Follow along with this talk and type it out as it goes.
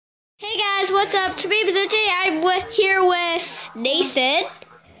Hey guys, what's up? Today I'm here with Nathan,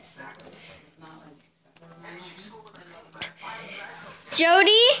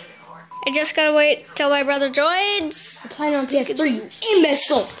 Jody. I just gotta wait till my brother joins. I'm playing on PS3, you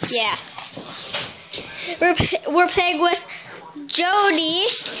imbeciles. Yeah. We're playing with Jody,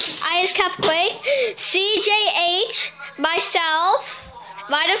 Ice Cupquake, CJH, myself,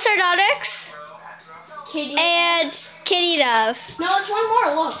 Vita Sardonyx, and Kitty Dove. No, it's one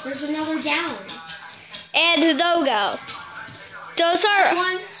more. Look, there's another down. And Logo. Those are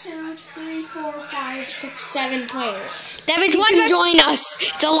 1, 2, 3, 4, 5, 6, 7 players. That means You one can more. join us.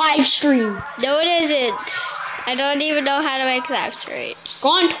 It's a live stream. No, it isn't. I don't even know how to make live stream. Go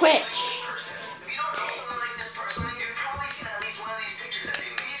on Twitch.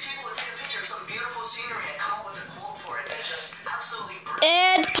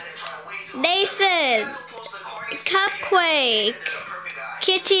 And Nathan, Cupquake,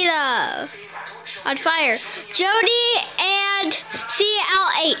 Kitty Love, on fire, Jody, and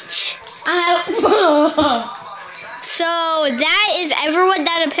CLH. So that is everyone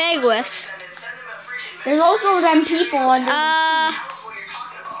that I'm playing with. There's also them people under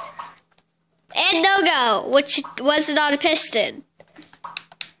and Nogo, which was not a piston.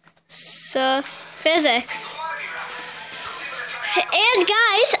 So physics. And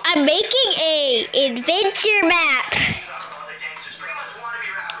guys, I'm making a adventure map.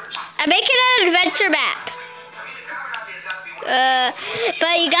 I'm making an adventure map.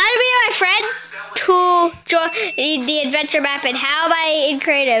 But you gotta be my friend to join the adventure map. And how am I in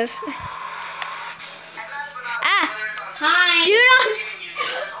creative? Hi. Do not.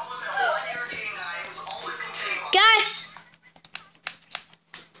 Guys.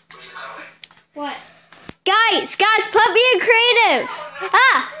 What? Guys, put me in creative.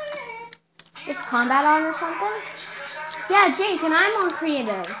 Is combat on or something? Yeah, Jake, and I'm on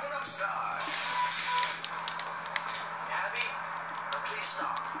creative.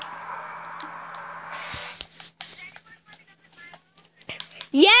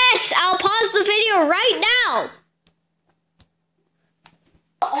 Yes, I'll pause the video right now.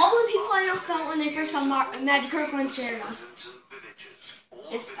 All the people I know felt when they first saw Magic Kirkland staring us.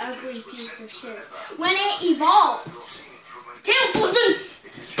 This ugly piece of shit. When it evolved. Tail flipping.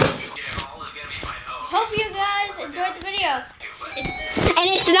 Hope you guys enjoyed the video. And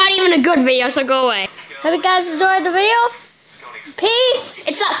it's not even a good video, so go away. Hope you guys enjoyed the video. Peace.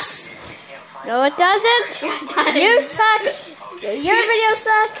 It sucks. No, it doesn't. You suck. Your videos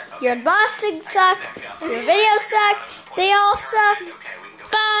suck. Your unboxing suck. Your videos suck. They all suck.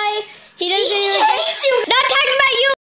 Bye. He doesn't even hate you. Not talking about you.